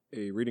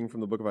A reading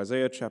from the book of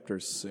Isaiah, chapter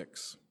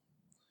 6.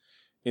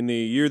 In the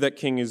year that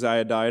King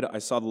Uzziah died, I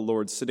saw the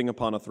Lord sitting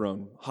upon a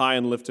throne, high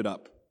and lifted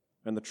up,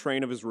 and the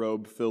train of his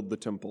robe filled the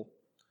temple.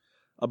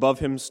 Above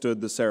him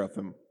stood the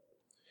seraphim.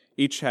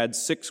 Each had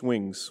 6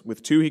 wings.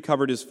 With 2 he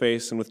covered his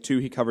face, and with 2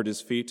 he covered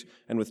his feet,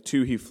 and with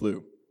 2 he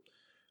flew.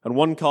 And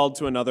one called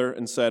to another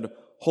and said,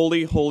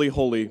 Holy, holy,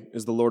 holy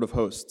is the Lord of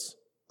hosts.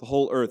 The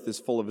whole earth is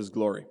full of his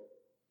glory.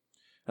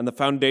 And the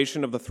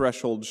foundation of the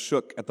threshold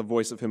shook at the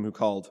voice of him who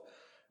called,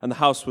 and the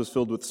house was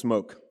filled with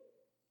smoke.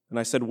 And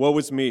I said, Woe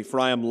is me, for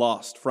I am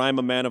lost, for I am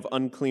a man of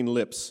unclean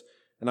lips,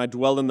 and I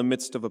dwell in the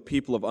midst of a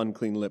people of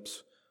unclean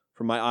lips,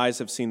 for my eyes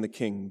have seen the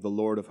King, the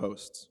Lord of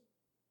hosts.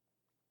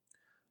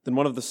 Then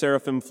one of the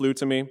seraphim flew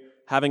to me,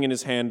 having in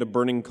his hand a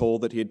burning coal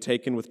that he had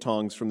taken with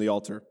tongs from the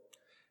altar.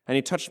 And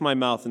he touched my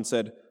mouth and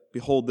said,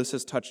 Behold, this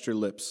has touched your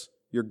lips.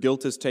 Your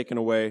guilt is taken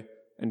away,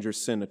 and your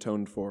sin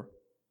atoned for.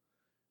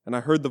 And I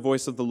heard the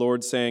voice of the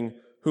Lord saying,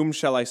 Whom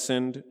shall I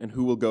send, and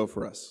who will go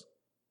for us?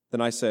 Then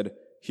I said,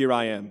 Here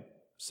I am,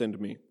 send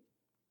me.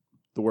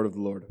 The word of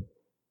the Lord.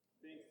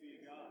 Thanks be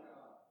to God.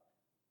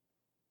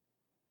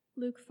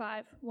 Luke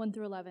 5, 1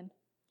 through 11.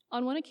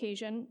 On one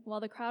occasion, while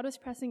the crowd was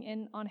pressing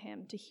in on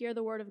him to hear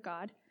the word of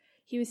God,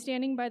 he was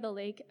standing by the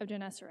lake of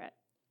Gennesaret,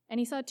 and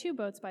he saw 2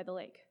 boats by the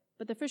lake,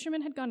 but the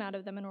fishermen had gone out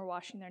of them and were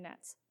washing their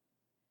nets.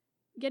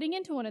 Getting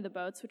into one of the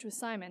boats, which was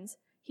Simon's,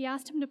 he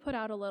asked him to put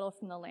out a little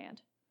from the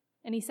land,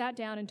 and he sat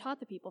down and taught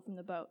the people from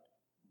the boat.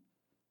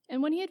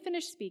 And when he had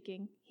finished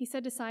speaking, he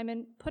said to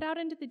Simon, Put out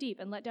into the deep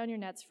and let down your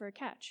nets for a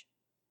catch.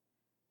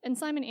 And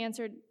Simon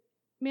answered,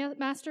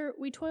 Master,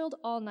 we toiled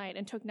all night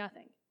and took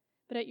nothing,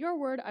 but at your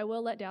word I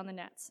will let down the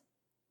nets.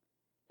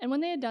 And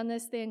when they had done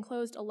this, they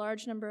enclosed a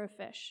large number of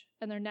fish,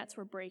 and their nets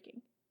were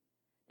breaking.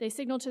 They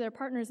signaled to their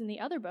partners in the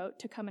other boat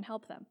to come and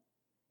help them.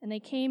 And they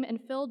came and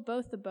filled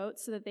both the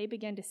boats so that they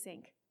began to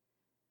sink.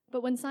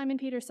 But when Simon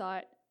Peter saw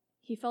it,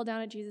 he fell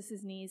down at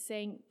Jesus' knees,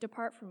 saying,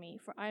 Depart from me,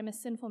 for I am a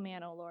sinful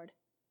man, O Lord.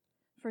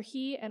 For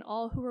he and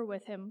all who were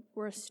with him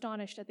were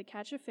astonished at the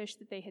catch of fish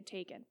that they had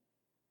taken.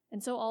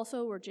 And so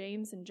also were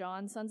James and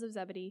John, sons of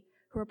Zebedee,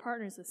 who were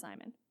partners with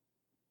Simon.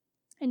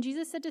 And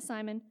Jesus said to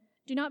Simon,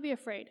 Do not be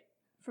afraid.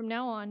 From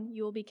now on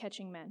you will be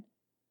catching men.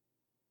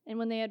 And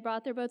when they had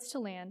brought their boats to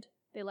land,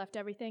 they left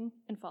everything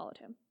and followed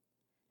him.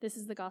 This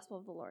is the gospel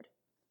of the Lord.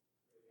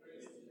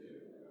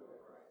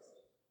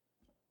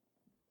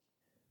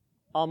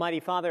 Almighty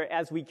Father,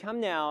 as we come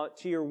now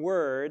to your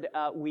word,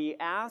 we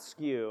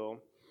ask you,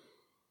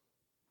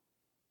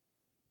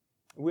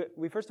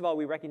 we first of all,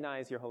 we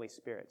recognize your Holy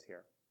Spirit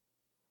here.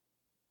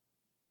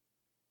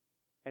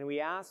 And we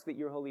ask that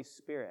your Holy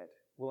Spirit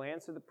will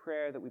answer the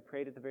prayer that we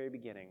prayed at the very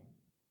beginning,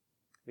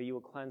 that you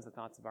will cleanse the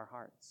thoughts of our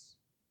hearts,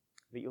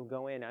 that you'll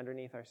go in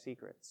underneath our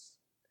secrets,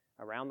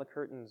 around the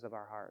curtains of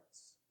our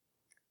hearts,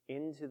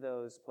 into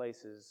those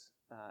places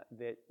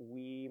that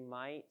we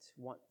might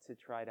want to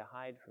try to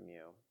hide from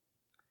you,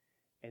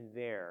 and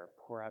there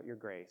pour out your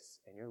grace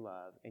and your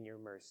love and your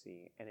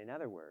mercy, and in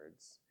other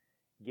words,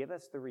 give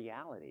us the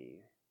reality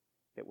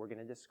that we're going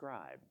to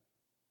describe.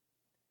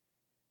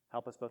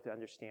 Help us both to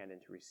understand and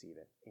to receive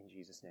it. In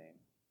Jesus' name,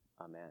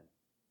 amen.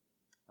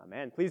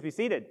 Amen. Please be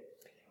seated.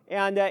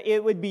 And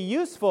it would be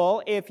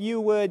useful if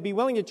you would be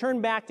willing to turn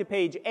back to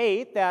page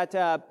 8,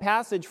 that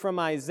passage from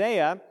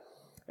Isaiah.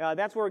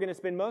 That's where we're going to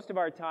spend most of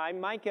our time.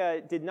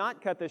 Micah did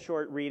not cut the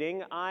short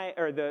reading,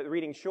 the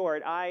reading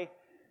short. I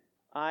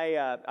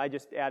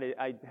just added,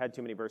 I had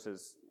too many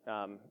verses,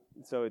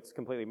 so it's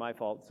completely my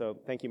fault. So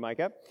thank you,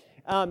 Micah.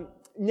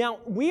 Now,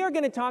 we are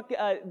going to talk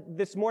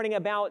this morning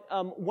about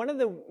one of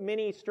the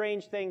many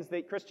strange things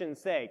that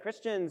Christians say.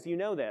 Christians, you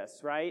know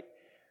this, right?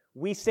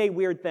 We say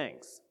weird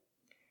things.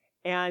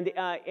 And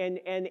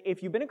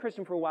if you've been a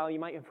Christian for a while, you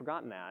might have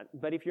forgotten that.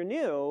 But if you're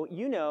new,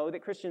 you know that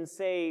Christians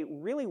say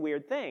really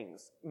weird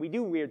things. We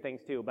do weird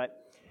things too,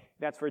 but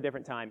that's for a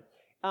different time.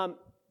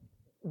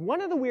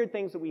 One of the weird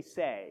things that we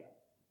say,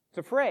 it's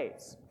a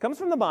phrase, comes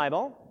from the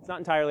Bible. It's not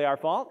entirely our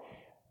fault.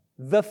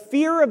 The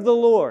fear of the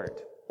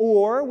Lord.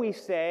 Or we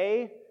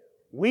say,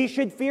 we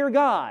should fear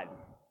God.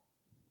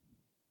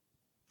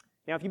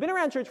 Now, if you've been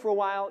around church for a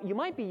while, you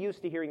might be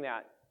used to hearing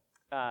that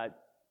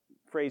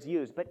phrase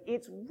used. But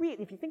it's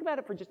really, if you think about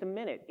it for just a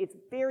minute, it's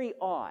very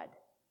odd.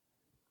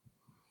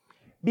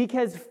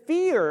 Because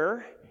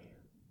fear,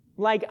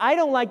 like, I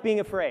don't like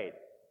being afraid.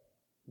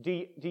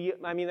 Do you?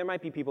 I mean, there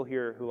might be people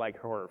here who like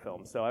horror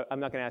films, so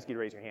I'm not going to ask you to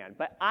raise your hand.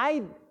 But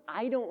I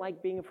don't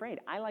like being afraid.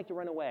 I like to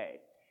run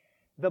away.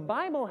 The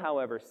Bible,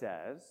 however,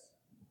 says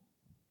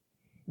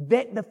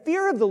that the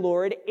fear of the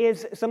Lord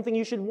is something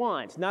you should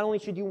want. Not only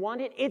should you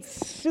want it, it's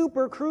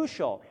super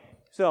crucial.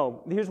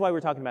 So here's why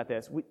we're talking about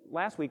this.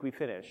 Last week we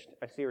finished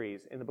a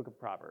series in the book of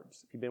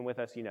Proverbs. If you've been with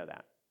us, you know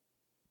that.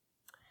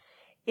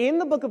 In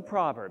the book of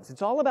Proverbs,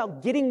 it's all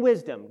about getting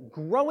wisdom,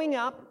 growing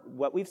up.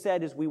 What we've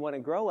said is we want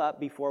to grow up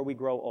before we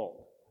grow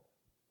old.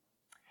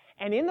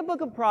 And in the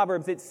book of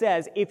Proverbs, it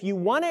says, if you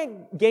want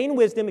to gain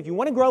wisdom, if you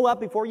want to grow up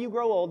before you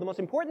grow old, the most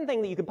important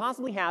thing that you could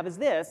possibly have is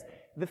this,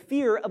 the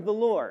fear of the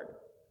Lord.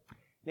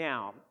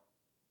 Now,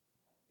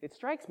 it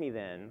strikes me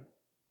then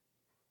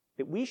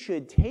that we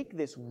should take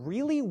this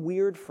really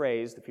weird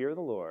phrase, the fear of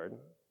the Lord,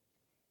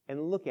 and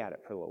look at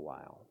it for a little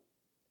while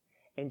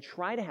and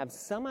try to have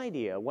some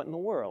idea what in the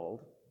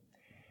world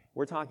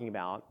we're talking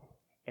about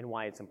and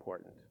why it's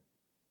important.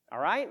 All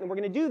right? And we're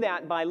going to do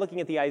that by looking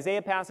at the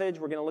Isaiah passage.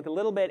 We're going to look a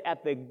little bit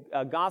at the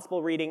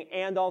gospel reading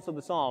and also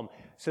the psalm.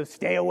 So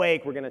stay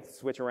awake. We're going to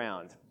switch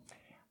around.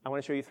 I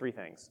want to show you three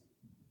things.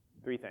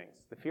 Three things.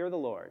 The fear of the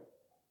Lord.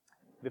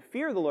 The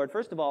fear of the Lord,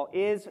 first of all,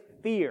 is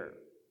fear.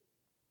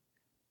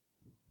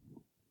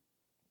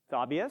 It's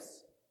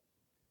obvious.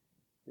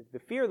 The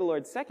fear of the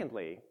Lord,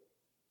 secondly,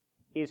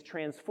 is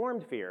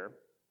transformed fear.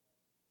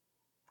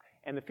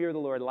 And the fear of the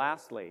Lord,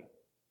 lastly,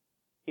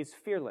 is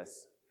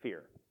fearless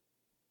fear.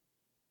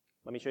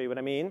 Let me show you what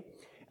I mean.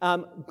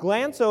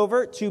 Glance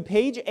over to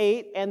page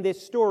 8 and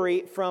this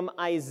story from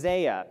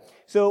Isaiah.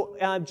 So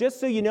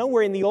just so you know,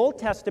 we're in the Old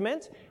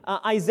Testament.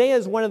 Isaiah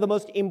is one of the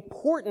most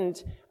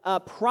important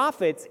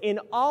prophets in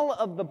all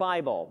of the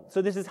Bible.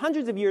 So this is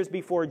hundreds of years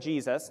before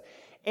Jesus.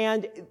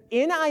 And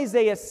in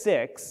Isaiah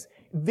 6,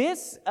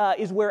 this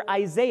is where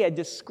Isaiah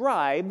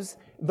describes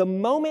the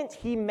moment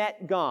he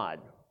met God.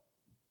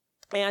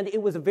 And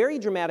it was a very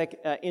dramatic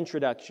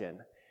introduction.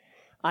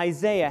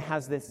 Isaiah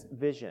has this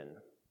vision.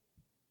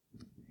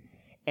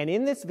 And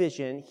in this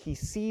vision, he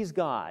sees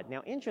God.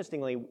 Now,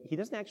 interestingly, he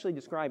doesn't actually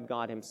describe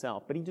God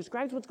himself, but he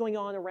describes what's going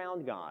on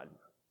around God.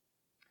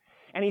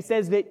 And he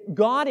says that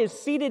God is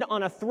seated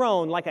on a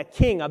throne like a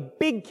king, a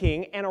big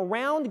king, and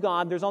around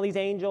God there's all these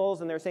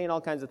angels, and they're saying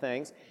all kinds of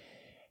things.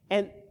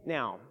 And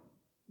now,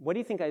 what do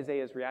you think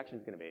Isaiah's reaction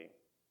is going to be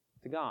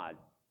to God,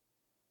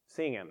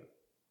 seeing him?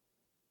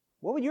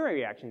 What would your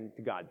reaction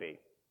to God be?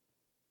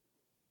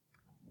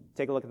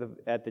 Take a look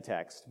at the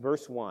text.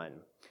 Verse 1.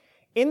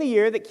 In the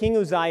year that King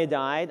Uzziah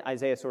died,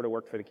 Isaiah sort of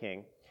worked for the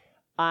king,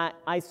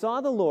 I saw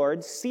the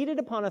Lord seated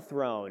upon a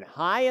throne,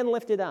 high and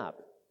lifted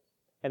up.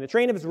 And the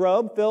train of his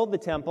robe filled the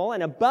temple,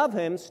 and above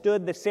him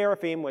stood the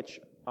seraphim, which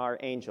are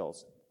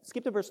angels.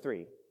 Skip to verse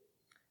 3.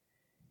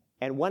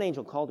 And one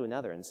angel called to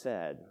another and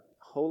said,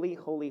 Holy,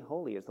 holy,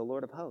 holy is the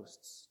Lord of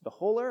hosts. The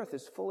whole earth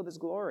is full of his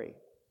glory.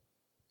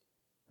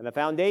 And the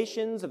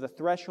foundations of the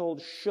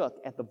threshold shook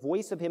at the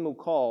voice of him who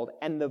called,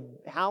 and the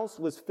house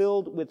was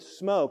filled with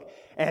smoke.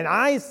 And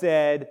I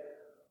said,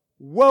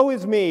 Woe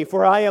is me,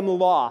 for I am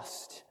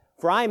lost.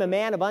 For I am a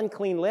man of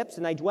unclean lips,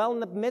 and I dwell in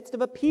the midst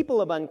of a people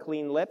of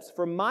unclean lips.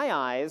 For my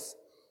eyes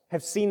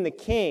have seen the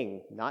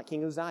King, not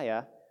King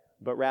Uzziah,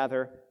 but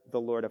rather the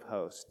Lord of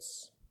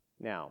hosts.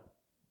 Now,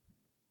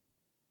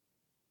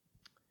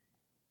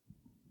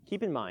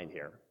 keep in mind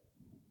here,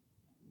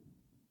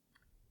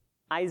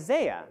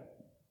 Isaiah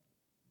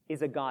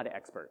is a God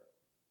expert,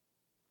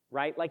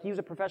 right? Like he was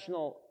a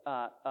professional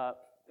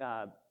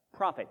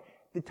prophet.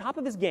 The top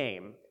of his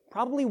game,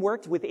 probably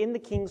worked within the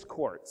king's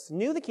courts,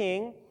 knew the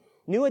king,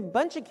 knew a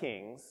bunch of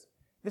kings.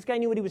 This guy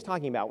knew what he was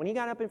talking about. When he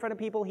got up in front of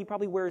people, he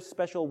probably wears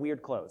special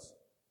weird clothes,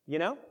 you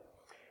know?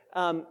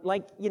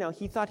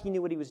 He thought he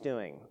knew what he was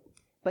doing.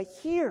 But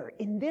here,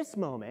 in this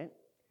moment,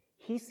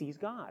 he sees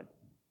God.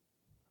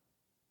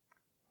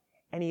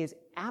 And he is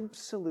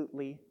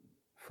absolutely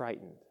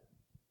frightened.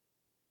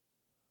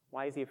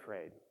 Why is he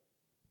afraid?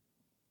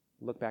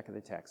 Look back at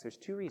the text. There's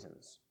two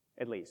reasons,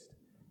 at least.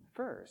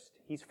 First,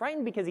 he's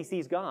frightened because he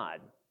sees God.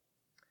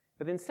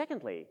 But then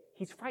secondly,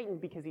 he's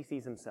frightened because he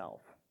sees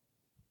himself.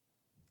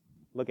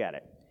 Look at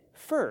it.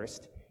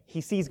 First,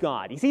 he sees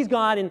God. He sees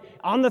God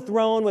on the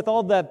throne with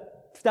all the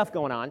stuff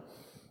going on.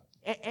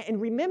 And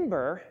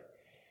remember,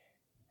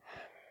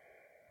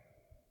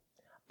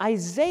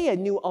 Isaiah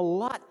knew a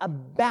lot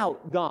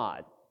about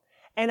God.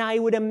 And I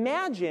would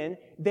imagine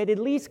that at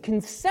least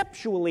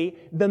conceptually,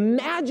 the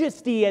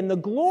majesty and the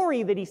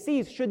glory that he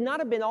sees should not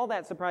have been all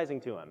that surprising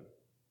to him.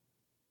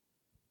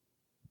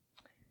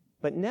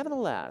 But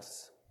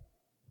nevertheless,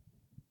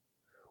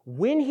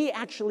 when he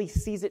actually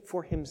sees it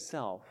for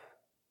himself,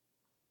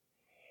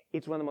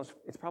 it's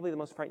probably the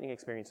most frightening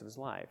experience of his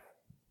life.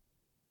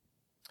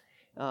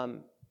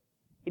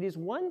 It is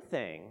one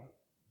thing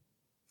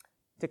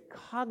to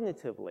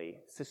cognitively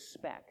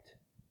suspect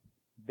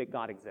that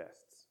God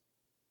exists.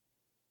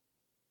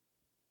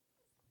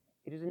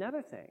 It is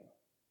another thing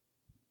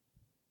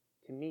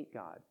to meet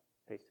God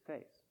face to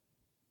face.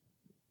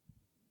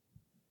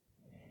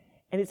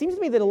 And it seems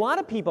to me that a lot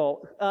of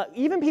people,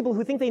 even people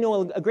who think they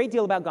know a great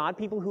deal about God,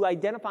 people who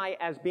identify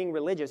as being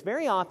religious,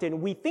 very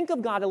often we think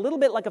of God a little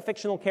bit like a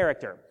fictional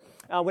character.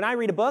 When I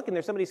read a book and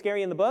there's somebody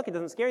scary in the book, it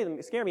doesn't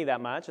scare me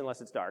that much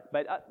unless it's dark.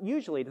 But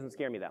usually it doesn't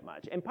scare me that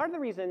much. And part of the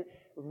reason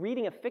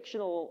reading a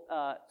fictional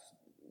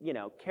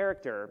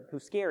character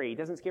who's scary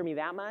doesn't scare me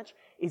that much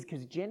is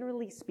because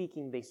generally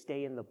speaking, they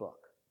stay in the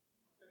book.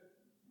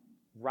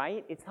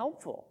 Right? It's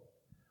helpful.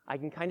 I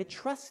can kind of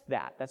trust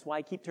that. That's why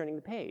I keep turning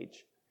the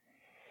page.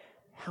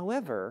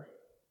 However,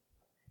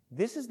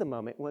 this is the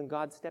moment when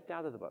God stepped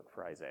out of the book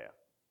for Isaiah.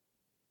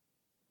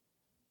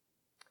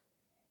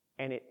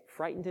 And it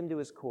frightened him to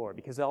his core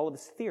because all of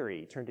his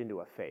theory turned into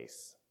a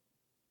face.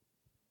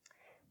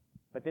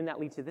 But then that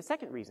leads to the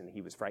second reason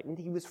he was frightened.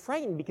 He was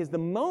frightened because the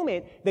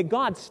moment that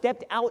God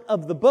stepped out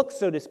of the book,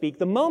 so to speak,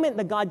 the moment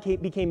that God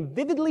became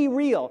vividly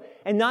real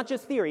and not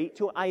just theory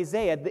to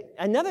Isaiah,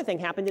 another thing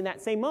happened in that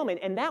same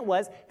moment, and that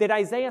was that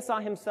Isaiah saw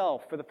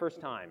himself for the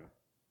first time.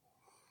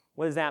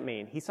 What does that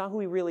mean? He saw who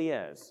he really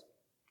is.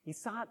 He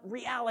saw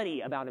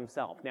reality about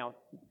himself. Now,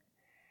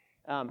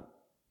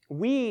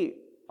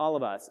 all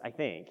of us, I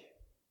think,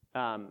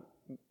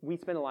 we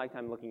spend a lot of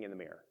time looking in the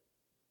mirror.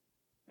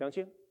 Don't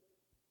you?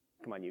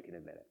 Come on, you can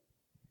admit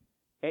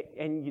it.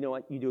 And you know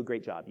what? You do a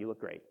great job. You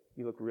look great.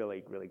 You look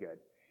really, really good.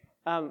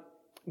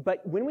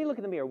 But when we look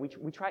in the mirror,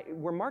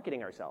 we're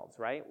marketing ourselves,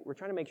 right? We're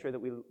trying to make sure that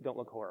we don't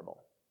look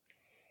horrible.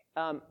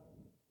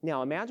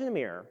 Now, imagine a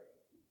mirror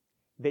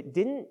that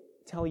didn't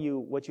tell you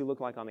what you look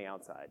like on the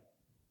outside.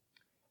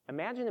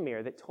 Imagine a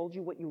mirror that told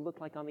you what you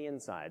look like on the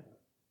inside.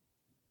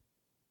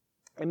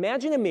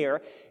 Imagine a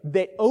mirror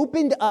that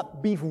opened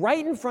up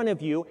right in front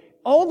of you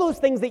all those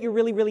things that you're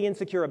really, really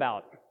insecure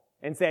about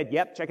and said,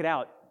 yep, check it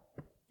out.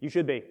 You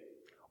should be.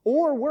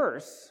 Or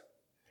worse,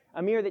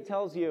 a mirror that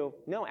tells you,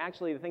 no,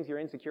 actually, the things you're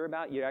insecure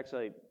about,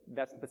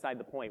 that's beside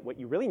the point. What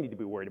you really need to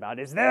be worried about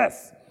is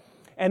this.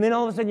 And then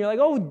all of a sudden you're like,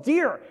 oh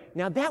dear.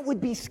 Now that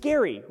would be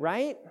scary,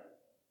 right?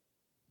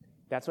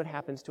 That's what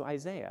happens to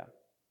Isaiah.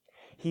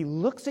 He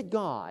looks at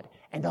God,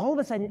 and all of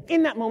a sudden,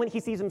 in that moment, he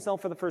sees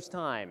himself for the first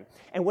time.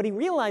 And what he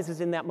realizes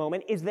in that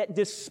moment is that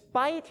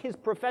despite his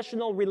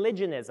professional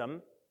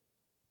religionism,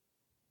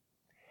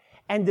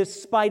 and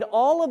despite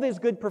all of his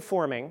good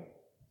performing,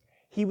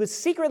 he was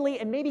secretly,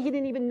 and maybe he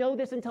didn't even know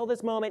this until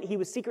this moment, he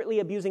was secretly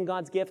abusing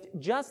God's gift,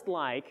 just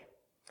like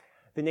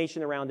the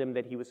nation around him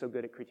that he was so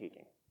good at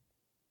critiquing.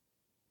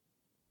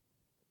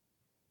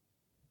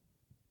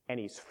 And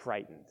he's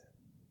frightened.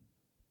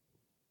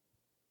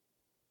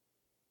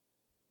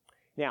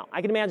 Now,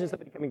 I can imagine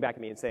somebody coming back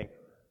at me and saying,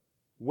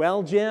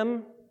 well,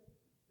 Jim,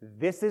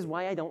 this is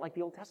why I don't like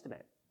the Old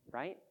Testament,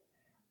 right?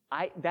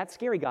 That's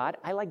scary God.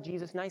 I like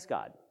Jesus, nice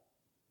God.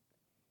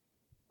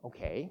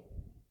 Okay.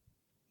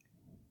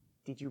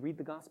 Did you read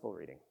the gospel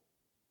reading?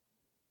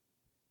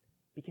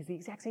 Because the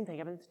exact same thing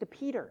happens to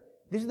Peter.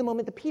 This is the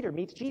moment that Peter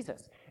meets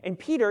Jesus. And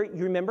Peter,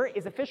 you remember,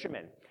 is a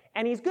fisherman.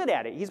 And he's good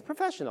at it. He's a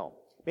professional.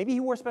 Maybe he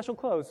wore special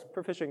clothes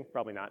for fishing.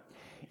 Probably not.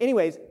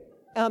 Anyways,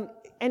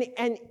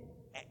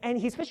 and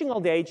he's fishing all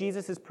day.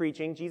 Jesus is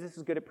preaching. Jesus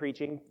is good at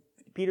preaching.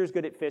 Peter's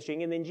good at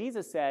fishing. And then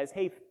Jesus says,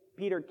 hey,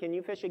 Peter, can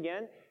you fish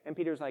again? And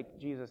Peter's like,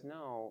 Jesus,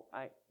 no,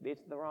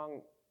 it's the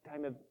wrong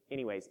time of...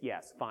 Anyways,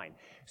 yes, fine.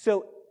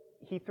 So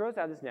he throws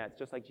out his nets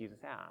just like Jesus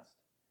asked.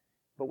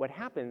 But what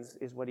happens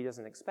is what he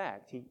doesn't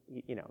expect.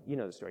 You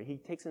know the story. He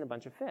takes in a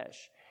bunch of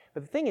fish.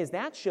 But the thing is,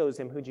 that shows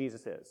him who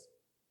Jesus is.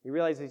 He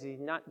realizes he's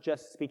not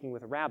just speaking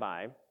with a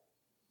rabbi.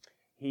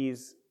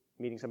 He's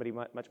meeting somebody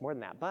much more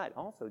than that. But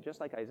also, just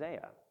like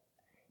Isaiah,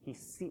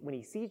 when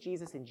he sees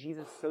Jesus and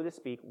Jesus, so to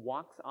speak,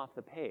 walks off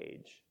the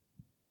page,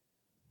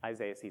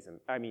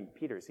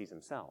 Peter sees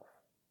himself.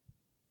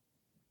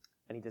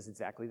 And he does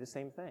exactly the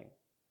same thing.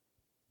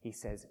 He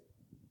says,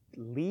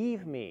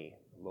 leave me,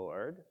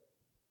 Lord.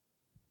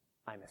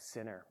 I'm a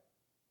sinner.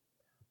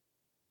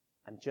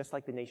 I'm just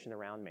like the nation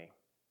around me.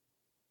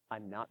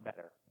 I'm not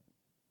better.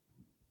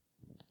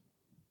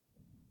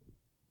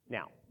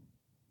 Now,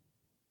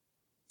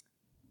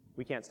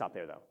 we can't stop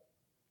there, though.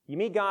 You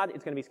meet God,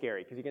 it's going to be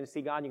scary because you're going to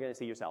see God and you're going to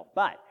see yourself.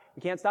 But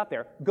we can't stop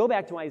there. Go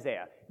back to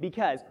Isaiah,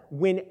 because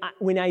when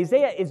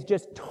Isaiah is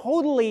just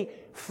totally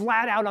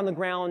flat out on the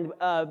ground,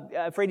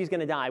 afraid he's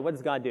going to die, what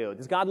does God do?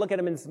 Does God look at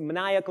him and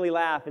maniacally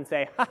laugh and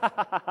say, ha, ha,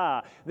 ha, ha,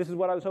 ha, this is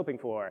what I was hoping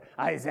for.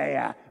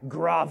 Isaiah,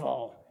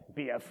 grovel,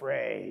 be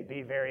afraid,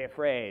 be very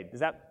afraid. Is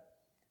that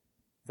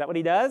what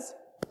he does?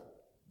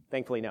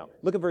 Thankfully, no.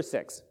 Look at verse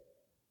 6.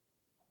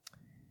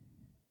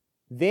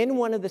 Then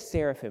one of the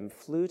seraphim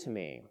flew to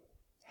me,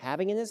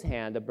 having in his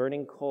hand a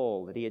burning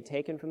coal that he had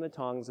taken from the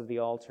tongs of the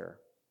altar.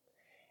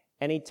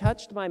 And he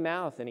touched my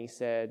mouth, and he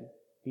said,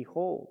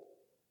 behold,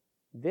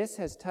 this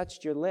has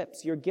touched your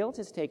lips. Your guilt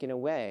is taken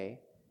away,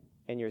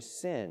 and your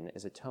sin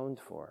is atoned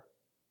for.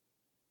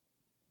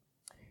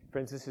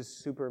 Friends, this is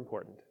super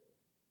important.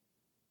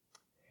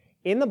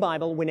 In the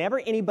Bible, whenever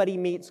anybody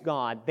meets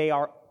God, they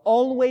are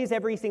always,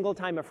 every single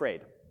time,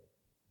 afraid.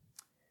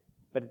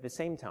 But at the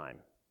same time,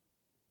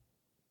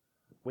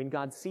 when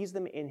God sees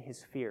them in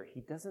his fear,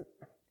 he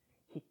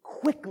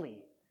quickly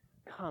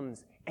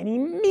comes and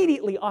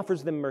immediately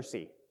offers them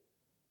mercy.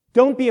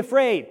 Don't be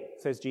afraid,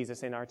 says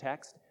Jesus in our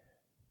text.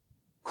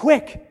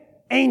 Quick,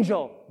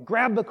 angel,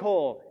 grab the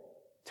coal,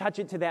 touch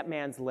it to that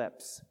man's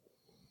lips.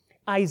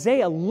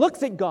 Isaiah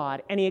looks at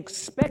God and he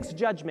expects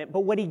judgment,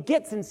 but what he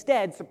gets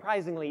instead,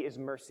 surprisingly, is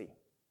mercy.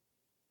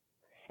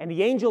 And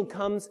the angel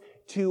comes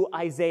to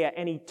Isaiah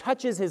and he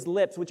touches his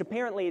lips, which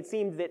apparently it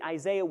seemed that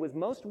Isaiah was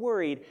most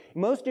worried,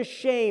 most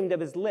ashamed of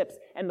his lips.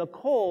 And the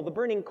coal, the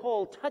burning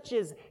coal,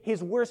 touches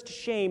his worst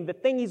shame, the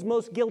thing he's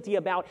most guilty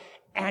about,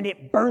 and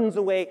it burns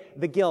away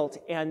the guilt.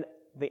 And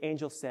the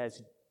angel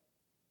says,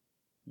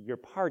 you're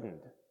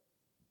pardoned.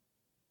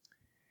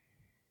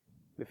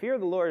 The fear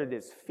of the Lord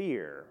is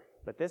fear,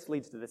 but this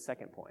leads to the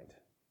second point.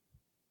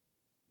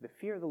 The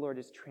fear of the Lord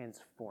is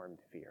transformed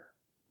fear.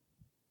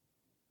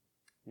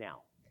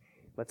 Now,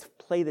 let's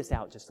play this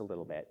out just a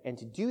little bit. And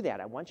to do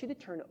that, I want you to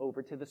turn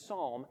over to the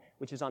Psalm,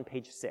 which is on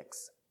page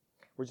 6.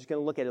 We're just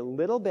going to look at it a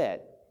little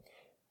bit.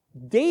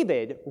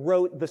 David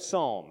wrote the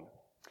Psalm.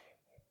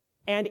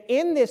 And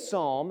in this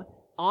Psalm,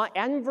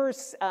 in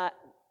verse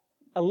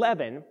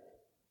 11,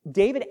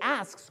 David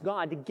asks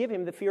God to give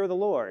him the fear of the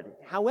Lord.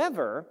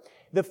 However,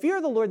 the fear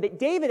of the Lord that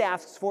David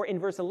asks for in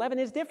verse 11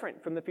 is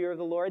different from the fear of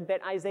the Lord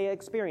that Isaiah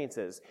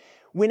experiences.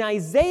 When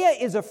Isaiah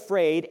is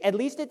afraid, at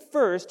least at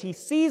first, he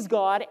sees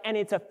God, and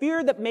it's a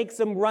fear that makes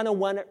him want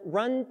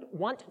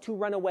to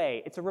run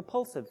away. It's a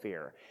repulsive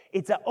fear.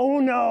 It's a, oh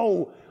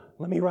no,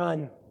 let me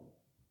run.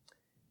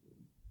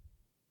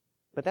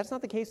 But that's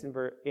not the case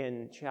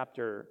in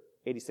chapter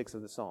 86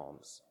 of the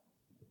Psalms.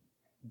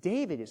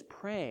 David is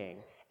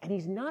praying, and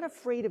he's not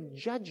afraid of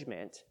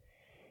judgment.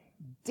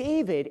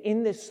 David,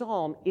 in this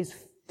psalm, is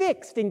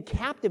fixed and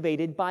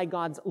captivated by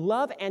God's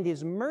love and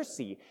his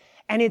mercy.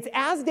 And it's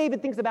as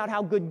David thinks about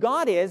how good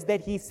God is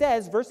that he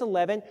says, verse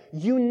 11,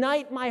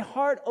 "Unite my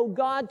heart, O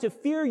God, to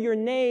fear your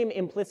name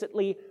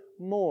implicitly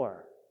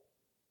more."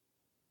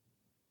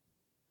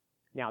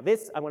 Now,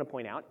 this, I want to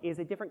point out, is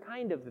a different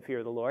kind of the fear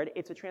of the Lord.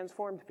 It's a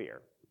transformed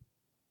fear.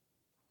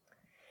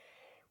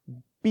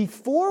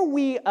 Before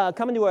we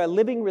come into a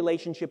living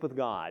relationship with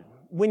God,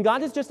 when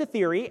God is just a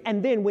theory,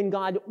 and then when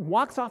God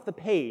walks off the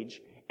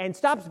page and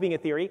stops being a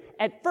theory,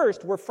 at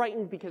first we're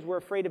frightened because we're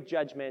afraid of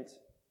judgment,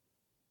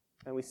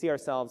 and we see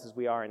ourselves as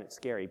we are, and it's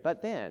scary.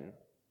 But then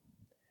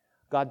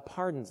God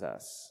pardons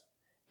us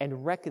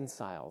and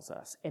reconciles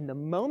us. And the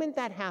moment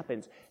that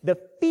happens, the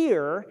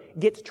fear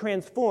gets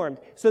transformed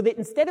so that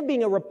instead of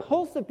being a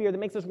repulsive fear that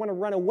makes us want to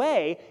run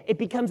away, it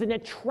becomes an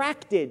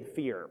attracted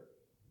fear.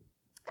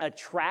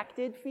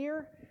 Attracted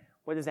fear?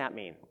 What does that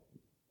mean?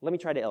 Let me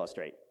try to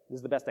illustrate. This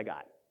is the best I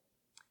got.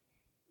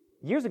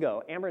 Years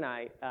ago, Amber and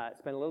I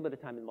spent a little bit of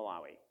time in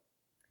Malawi.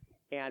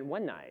 And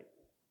one night,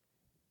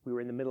 we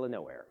were in the middle of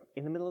nowhere,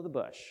 in the middle of the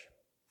bush.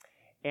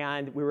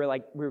 And we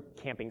were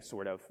camping,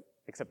 sort of,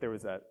 except there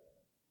was a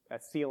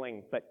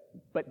ceiling,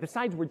 but the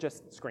sides were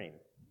just screened.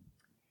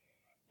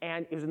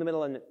 And it was in the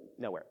middle of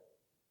nowhere.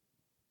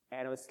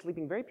 And I was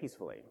sleeping very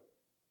peacefully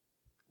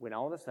when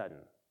all of a sudden,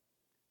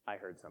 I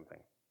heard something.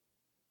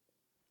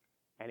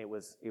 And it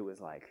was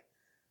like,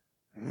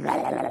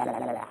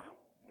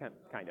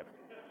 kind of.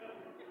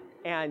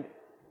 And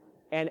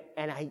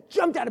I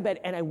jumped out of bed,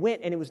 and I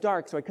went, and it was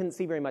dark, so I couldn't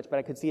see very much, but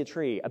I could see a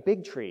tree, a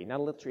big tree, not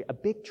a little tree, a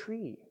big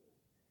tree.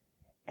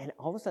 And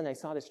all of a sudden, I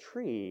saw this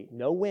tree,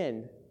 no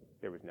wind,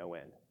 there was no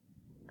wind,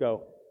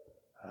 go,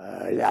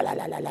 la, la,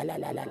 la, la, la, la,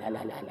 la, la,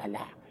 la, la,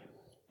 la.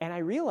 And I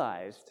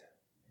realized,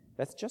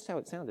 that's just how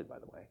it sounded, by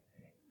the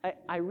way,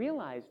 I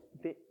realized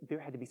that there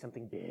had to be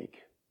something big.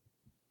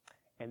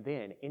 And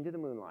then, into the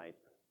moonlight,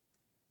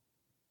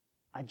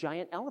 a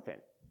giant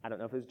elephant. I don't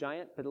know if it was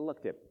giant, but it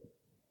looked it.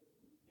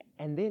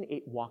 And then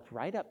it walked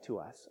right up to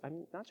us,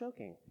 I'm not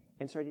joking,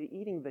 and started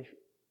eating the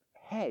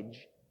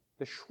hedge,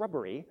 the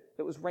shrubbery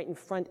that was right in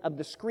front of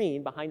the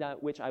screen behind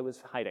which I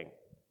was hiding.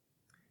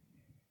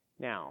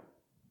 Now,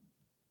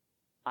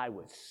 I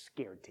was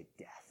scared to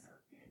death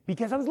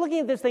because I was looking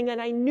at this thing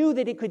and I knew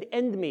that it could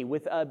end me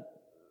with a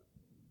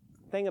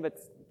thing of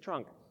its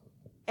trunk.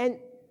 And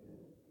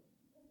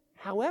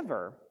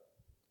however,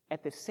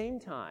 at the same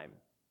time,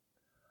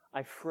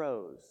 I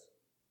froze.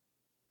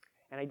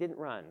 And I didn't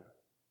run,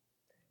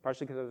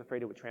 partially because I was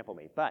afraid it would trample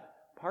me, but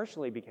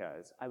partially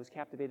because I was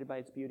captivated by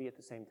its beauty at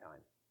the same time.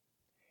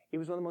 It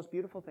was one of the most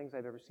beautiful things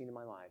I've ever seen in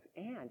my life.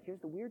 And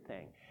here's the weird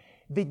thing.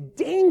 The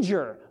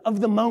danger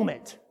of the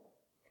moment.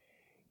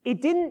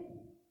 It didn't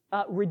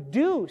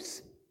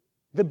reduce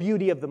the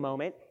beauty of the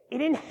moment.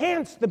 It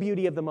enhanced the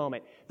beauty of the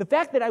moment. The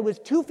fact that I was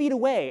 2 feet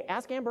away,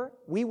 ask Amber,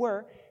 we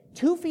were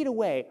 2 feet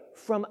away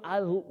from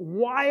a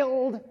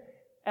wild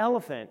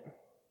elephant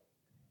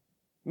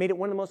made it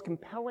one of the most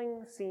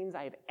compelling scenes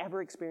I have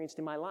ever experienced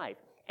in my life.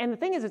 And the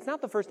thing is, it's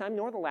not the first time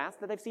nor the last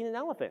that I've seen an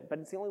elephant, but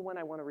it's the only one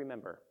I want to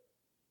remember.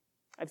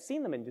 I've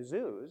seen them in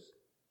zoos,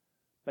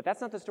 but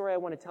that's not the story I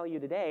want to tell you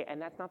today,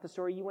 and that's not the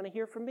story you want to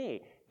hear from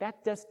me.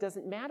 That just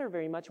doesn't matter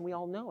very much, and we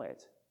all know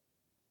it.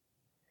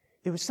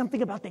 There was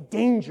something about the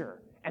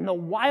danger and the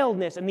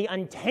wildness and the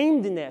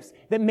untamedness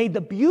that made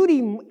the beauty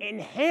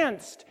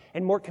enhanced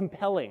and more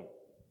compelling.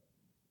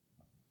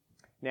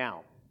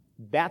 Now,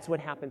 that's what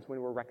happens when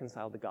we're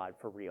reconciled to God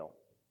for real.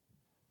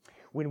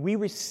 When we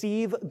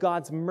receive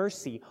God's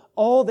mercy,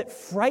 all that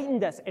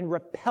frightened us and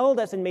repelled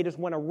us and made us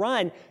want to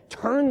run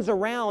turns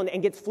around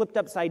and gets flipped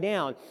upside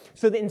down.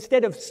 So that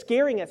instead of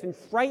scaring us and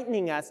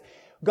frightening us,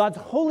 God's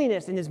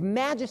holiness and His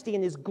majesty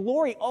and His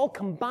glory all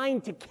combine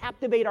to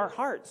captivate our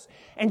hearts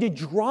and to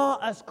draw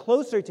us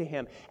closer to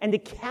Him and to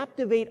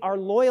captivate our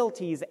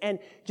loyalties and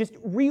just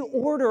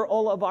reorder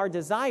all of our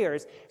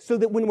desires so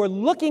that when we're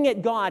looking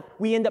at God,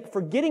 we end up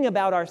forgetting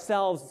about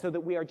ourselves so that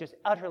we are just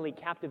utterly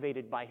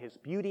captivated by His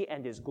beauty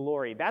and His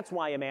glory. That's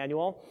why,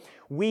 Emmanuel,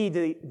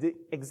 we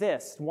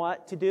exist.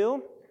 What to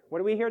do? What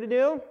are we here to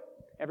do?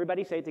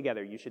 Everybody say it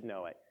together. You should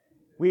know it.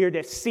 We are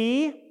to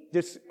see,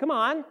 come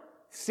on,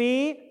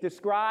 See,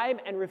 describe,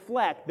 and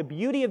reflect the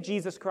beauty of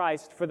Jesus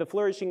Christ for the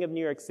flourishing of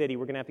New York City.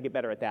 We're going to have to get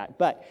better at that.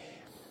 But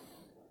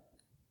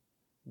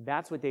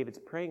that's what David's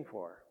praying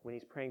for when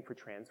he's praying for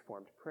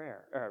transformed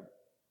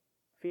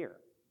fear.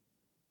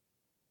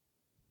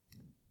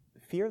 The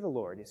fear of the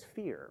Lord is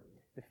fear.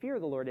 The fear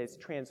of the Lord is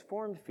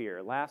transformed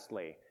fear.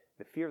 Lastly,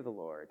 the fear of the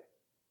Lord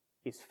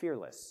is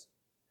fearless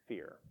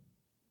fear.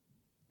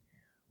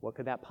 What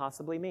could that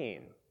possibly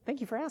mean?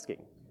 Thank you for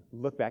asking.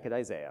 Look back at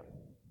Isaiah.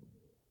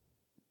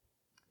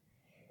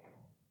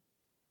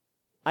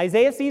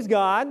 Isaiah sees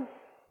God.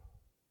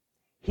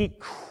 He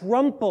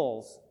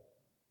crumples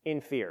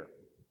in fear.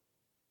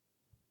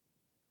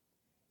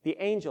 The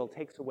angel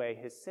takes away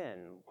his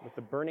sin with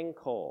the burning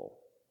coal.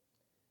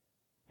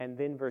 And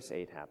then verse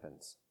 8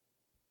 happens.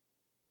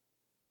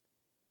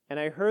 And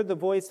I heard the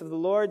voice of the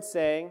Lord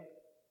saying,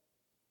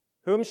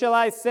 "Whom shall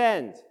I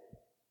send?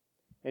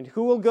 And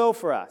who will go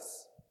for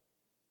us?"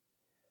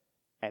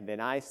 And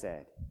then I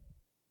said,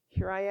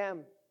 "Here I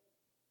am.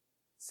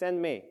 Send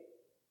me."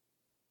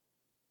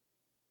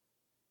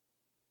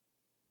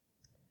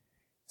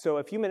 So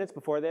a few minutes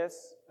before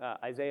this,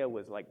 Isaiah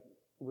was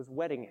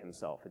wetting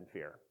himself in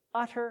fear.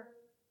 Utter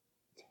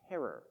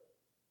terror.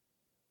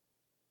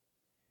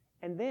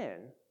 And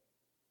then,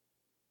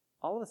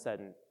 all of a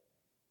sudden,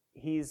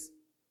 he's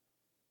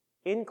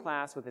in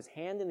class with his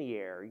hand in the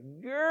air,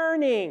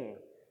 yearning.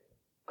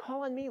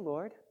 "Call on me,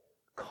 Lord.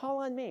 Call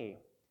on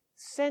me.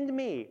 Send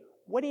me.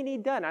 What do you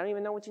need done? I don't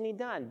even know what you need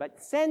done, but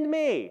send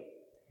me."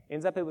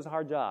 Ends up it was a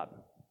hard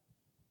job.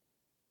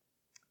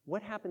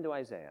 What happened to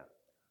Isaiah?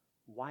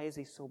 Why is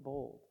he so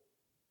bold?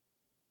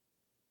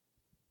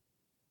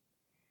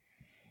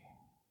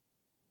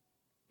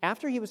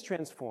 After he was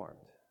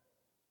transformed,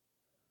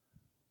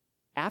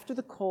 after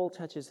the coal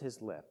touches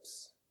his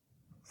lips,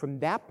 from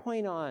that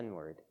point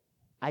onward,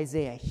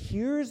 Isaiah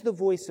hears the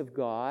voice of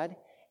God,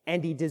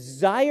 and he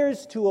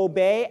desires to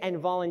obey and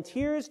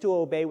volunteers to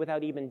obey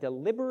without even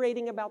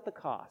deliberating about the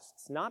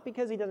costs. Not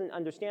because he doesn't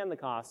understand the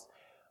costs,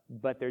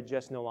 but they're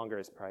just no longer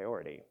his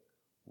priority.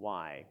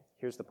 Why?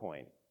 Here's the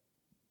point.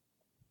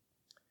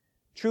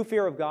 True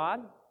fear of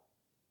God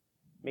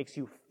makes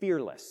you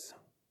fearless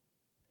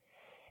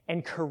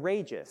and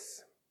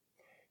courageous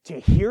to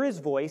hear his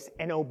voice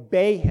and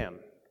obey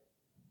him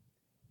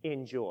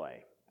in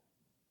joy.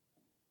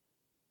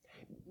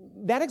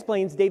 That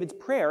explains David's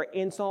prayer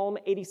in Psalm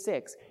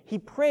 86. He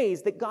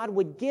prays that God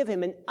would give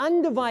him an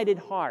undivided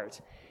heart,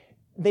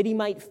 that he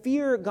might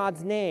fear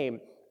God's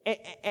name.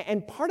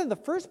 And part of the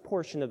first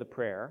portion of the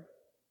prayer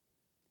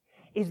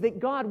is that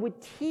God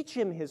would teach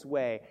him his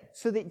way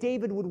so that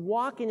David would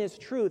walk in his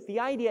truth. The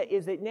idea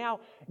is that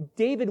now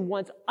David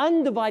wants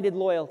undivided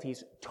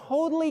loyalties,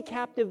 totally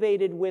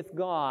captivated with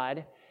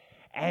God,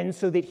 and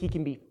so that he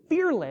can be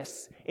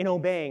fearless in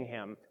obeying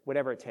him,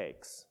 whatever it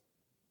takes.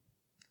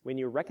 When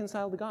you're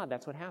reconciled to God,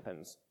 that's what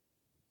happens.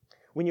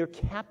 When you're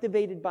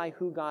captivated by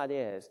who God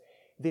is,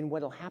 then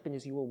what will happen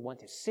is you will want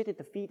to sit at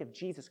the feet of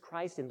Jesus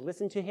Christ and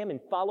listen to him and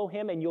follow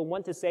him, and you'll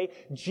want to say,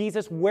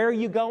 "Jesus, where are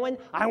you going?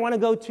 I want to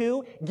go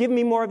too. Give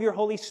me more of your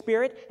Holy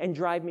Spirit and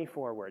drive me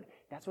forward."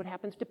 That's what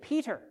happens to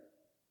Peter.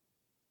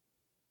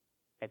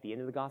 At the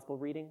end of the gospel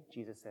reading,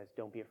 Jesus says,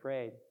 "Don't be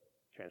afraid."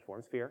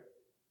 Transforms fear.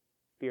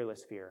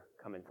 Fearless fear.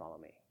 Come and follow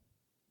me.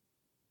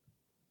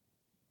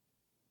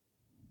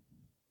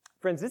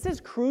 Friends, this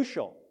is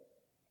crucial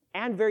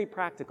and very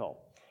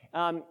practical.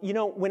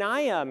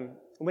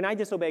 When I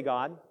disobey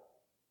God,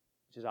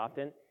 which is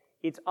often,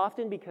 it's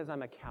often because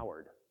I'm a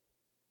coward.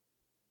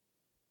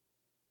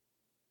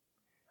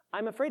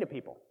 I'm afraid of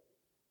people.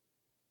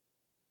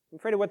 I'm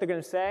afraid of what they're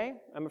going to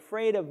say. I'm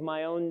afraid of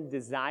my own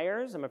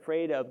desires. I'm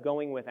afraid of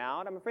going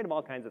without. I'm afraid of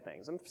all kinds of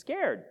things. I'm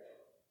scared.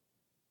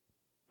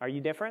 Are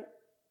you different?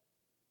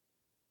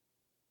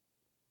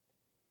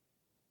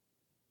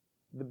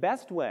 The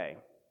best way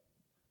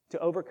to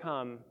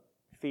overcome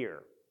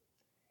fear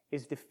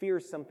is to fear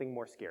something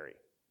more scary.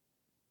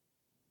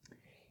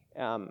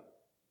 You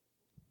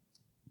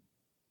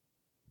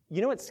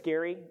know what's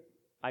scary?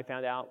 I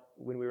found out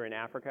when we were in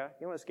Africa.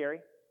 You know what's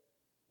scary?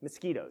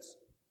 Mosquitoes.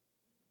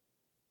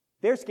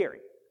 They're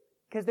scary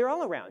because they're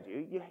all around you.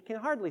 You can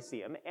hardly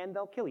see them, and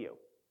they'll kill you.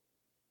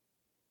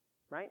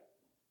 Right?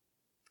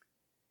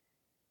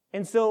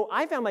 And so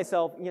I found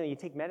myself, you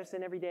take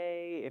medicine every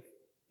day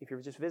if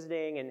you're just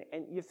visiting,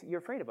 and you're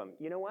afraid of them.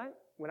 You know what?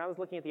 When I was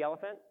looking at the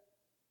elephant,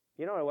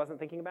 you know what I wasn't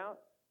thinking about?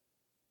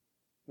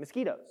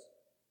 Mosquitoes.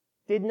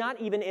 Did not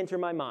even enter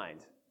my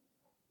mind.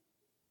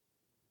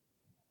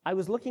 I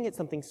was looking at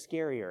something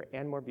scarier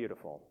and more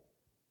beautiful,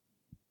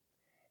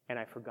 and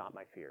I forgot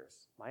my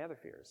fears, my other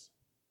fears.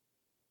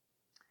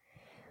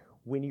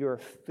 When you're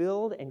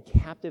filled and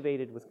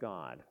captivated with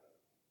God,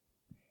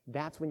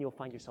 that's when you'll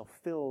find yourself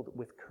filled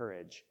with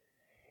courage.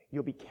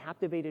 You'll be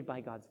captivated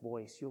by God's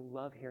voice. You'll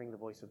love hearing the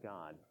voice of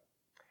God.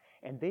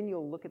 And then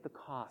you'll look at the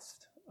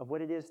cost of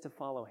what it is to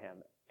follow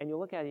him, and you'll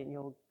look at it, and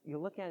you'll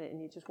look at it,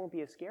 and it just won't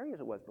be as scary as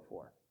it was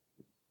before,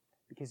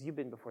 because you've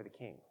been before the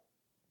King.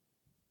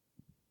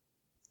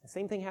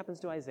 Same thing happens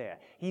to Isaiah.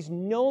 He's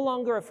no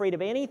longer afraid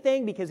of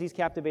anything because he's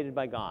captivated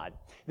by God.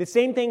 The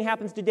same thing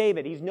happens to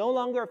David. He's no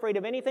longer afraid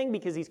of anything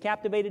because he's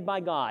captivated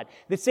by God.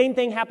 The same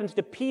thing happens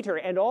to Peter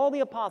and all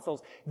the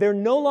apostles. They're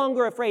no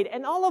longer afraid.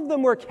 And all of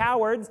them were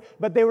cowards,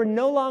 but they were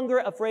no longer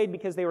afraid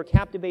because they were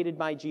captivated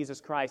by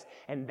Jesus Christ.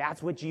 And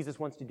that's what Jesus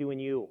wants to do in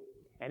you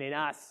and in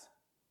us.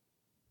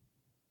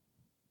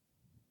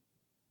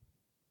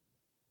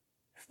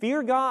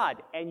 Fear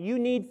God, and you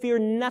need fear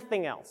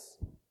nothing else.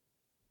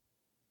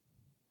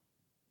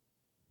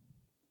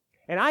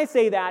 And I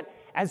say that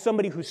as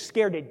somebody who's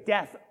scared to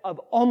death of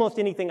almost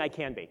anything I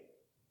can be.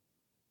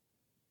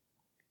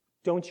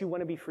 Don't you want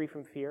to be free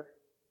from fear?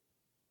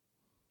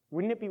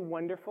 Wouldn't it be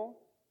wonderful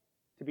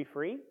to be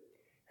free?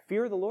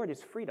 Fear of the Lord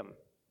is freedom.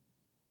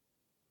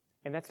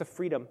 And that's the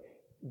freedom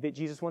that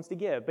Jesus wants to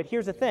give. But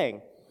here's the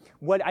thing.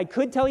 What I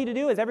could tell you to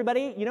do is,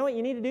 everybody, you know what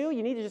you need to do?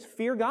 You need to just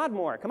fear God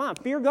more. Come on,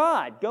 fear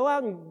God. Go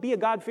out and be a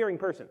God-fearing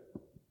person.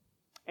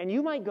 And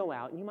you might go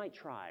out and you might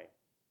try.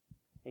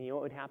 And you know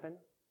what would happen?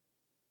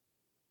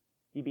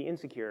 You'd be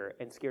insecure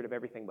and scared of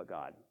everything but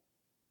God.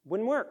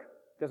 Wouldn't work.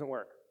 Doesn't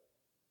work.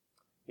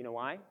 You know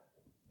why?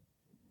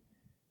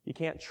 You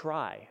can't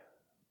try.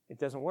 It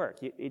doesn't work.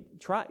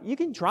 You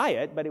can try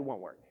it, but it won't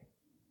work.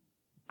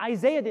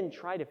 Isaiah didn't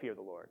try to fear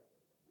the Lord.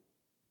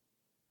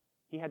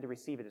 He had to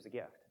receive it as a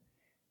gift.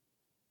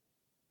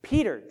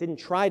 Peter didn't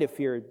try to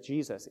fear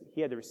Jesus. He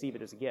had to receive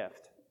it as a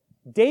gift.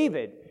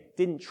 David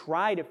didn't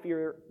try to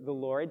fear the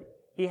Lord.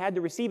 He had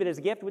to receive it as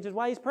a gift, which is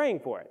why he's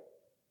praying for it.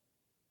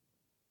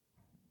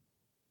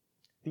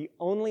 The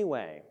only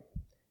way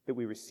that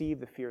we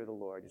receive the fear of the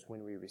Lord is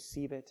when we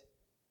receive it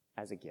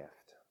as a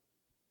gift.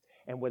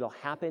 And what will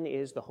happen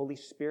is the Holy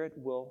Spirit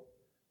will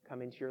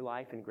come into your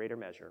life in greater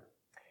measure.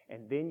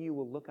 And then you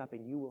will look up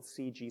and you will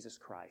see Jesus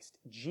Christ.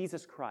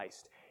 Jesus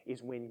Christ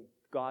is when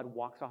God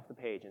walks off the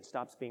page and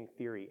stops being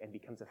theory and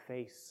becomes a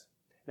face.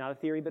 Not a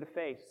theory, but a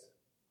face.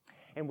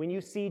 And when you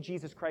see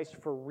Jesus Christ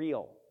for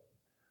real,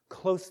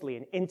 closely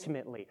and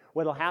intimately,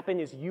 what will happen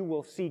is you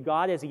will see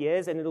God as He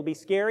is, and it'll be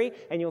scary,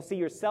 and you'll see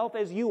yourself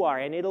as you are,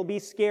 and it'll be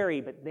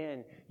scary, but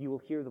then you will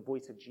hear the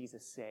voice of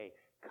Jesus say,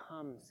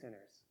 "Come,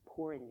 sinners,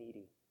 poor and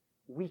needy,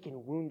 weak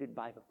and wounded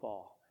by the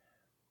fall.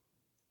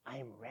 I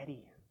am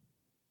ready.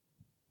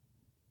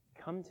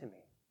 Come to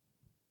me."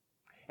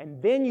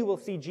 And then you will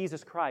see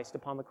Jesus Christ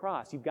upon the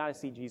cross. You've got to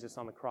see Jesus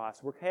on the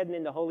cross. We're heading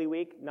into Holy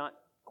Week, not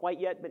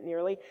quite yet, but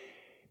nearly.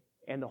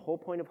 And the whole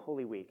point of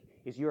Holy Week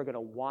is you are going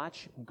to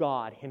watch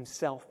God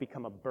Himself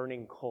become a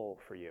burning coal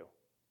for you.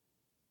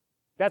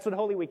 That's what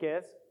Holy Week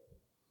is.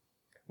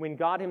 When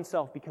God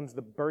Himself becomes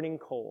the burning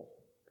coal,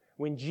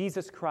 when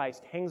Jesus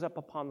Christ hangs up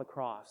upon the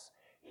cross,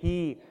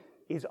 He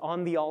is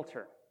on the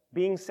altar,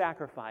 being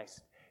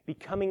sacrificed,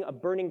 becoming a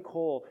burning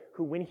coal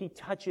who, when He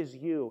touches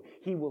you,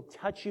 He will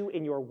touch you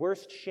in your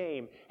worst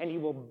shame, and He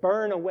will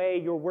burn away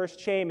your worst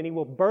shame, and He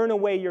will burn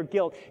away your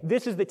guilt.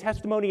 This is the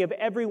testimony of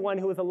everyone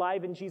who is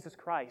alive in Jesus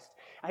Christ.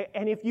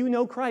 And if you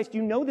know Christ,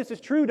 you know this is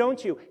true,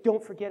 don't you?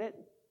 Don't forget it.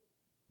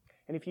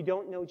 And if you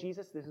don't know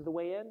Jesus, this is the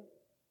way in.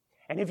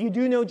 And if you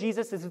do know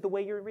Jesus, this is the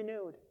way you're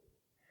renewed.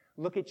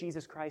 Look at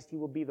Jesus Christ. He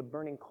will be the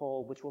burning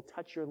coal which will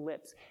touch your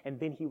lips, and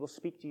then He will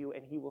speak to you,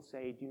 and He will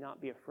say, "Do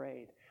not be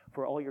afraid,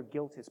 for all your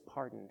guilt is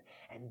pardoned."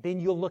 And then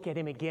you'll look at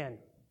Him again,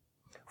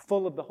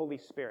 full of the Holy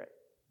Spirit,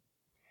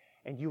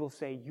 and you will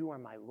say, "You are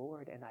my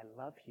Lord, and I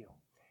love you,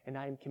 and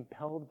I am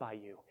compelled by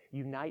you.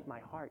 Unite my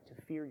heart to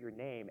fear your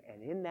name."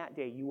 And in that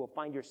day, you will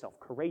find yourself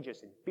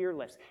courageous and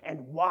fearless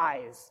and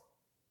wise.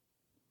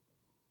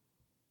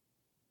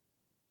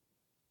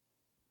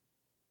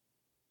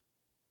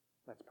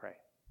 Let's pray.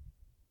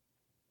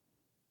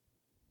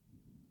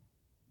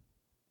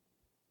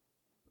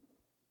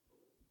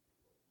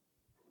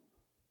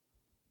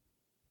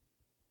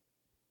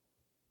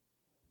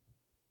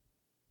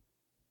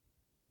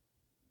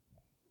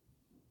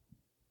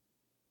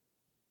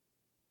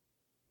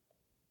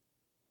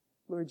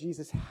 Lord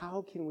Jesus,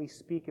 how can we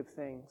speak of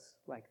things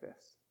like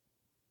this?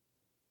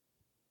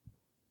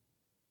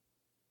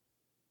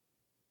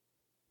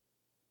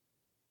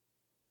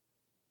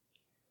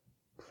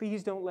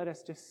 Please don't let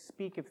us just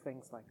speak of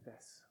things like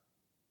this.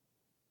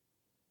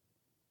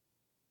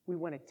 We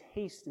want to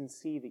taste and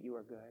see that you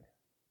are good.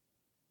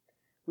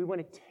 We want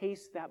to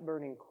taste that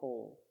burning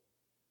coal.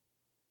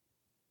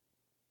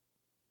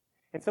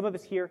 And some of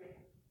us here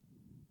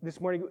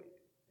this morning,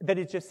 that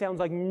it just sounds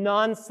like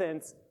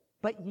nonsense,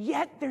 but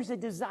yet there's a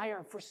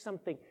desire for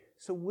something.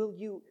 So will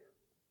you,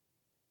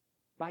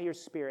 by your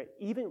Spirit,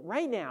 even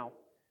right now,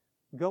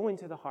 go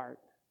into the heart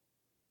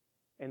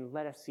and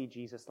let us see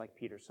Jesus like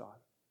Peter saw him.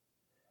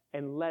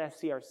 And let us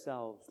see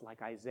ourselves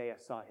like Isaiah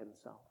saw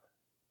himself.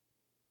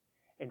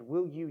 And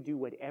will you do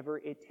whatever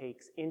it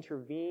takes,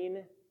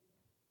 intervene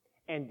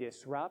and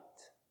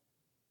disrupt,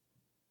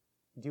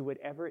 do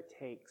whatever it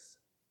takes,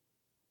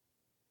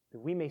 that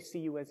we may see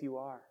you as you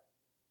are,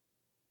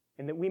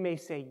 and that we may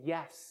say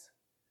yes,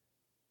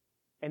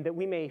 and that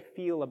we may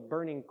feel a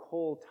burning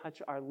coal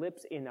touch our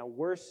lips in our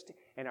worst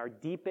and our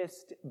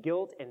deepest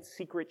guilt and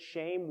secret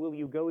shame. Will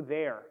you go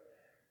there?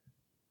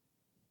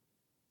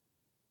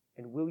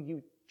 And will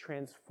you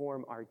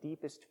transform our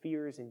deepest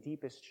fears and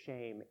deepest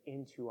shame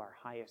into our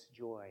highest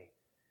joy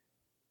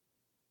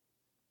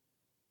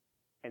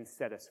and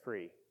set us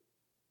free?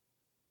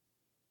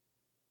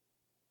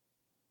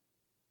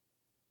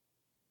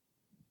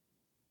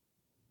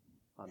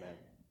 Amen.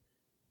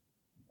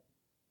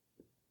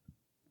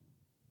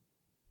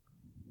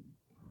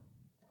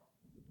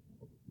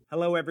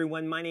 Hello,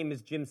 everyone. My name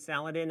is Jim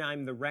Saladin.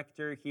 I'm the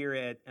rector here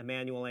at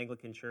Emmanuel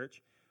Anglican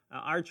Church.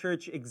 Our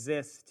church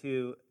exists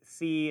to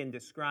see and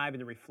describe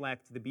and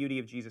reflect the beauty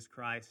of Jesus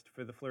Christ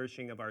for the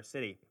flourishing of our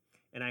city.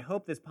 And I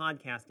hope this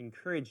podcast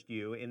encouraged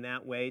you in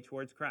that way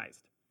towards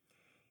Christ.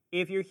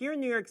 If you're here in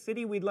New York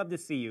City, we'd love to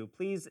see you.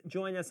 Please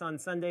join us on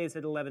Sundays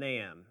at 11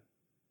 a.m.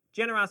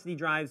 Generosity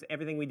drives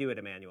everything we do at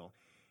Emmanuel.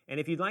 And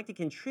if you'd like to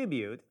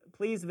contribute,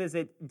 please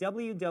visit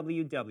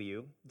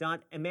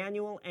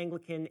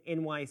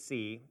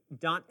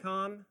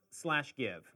www.emmanuelanglicannyc.com/give.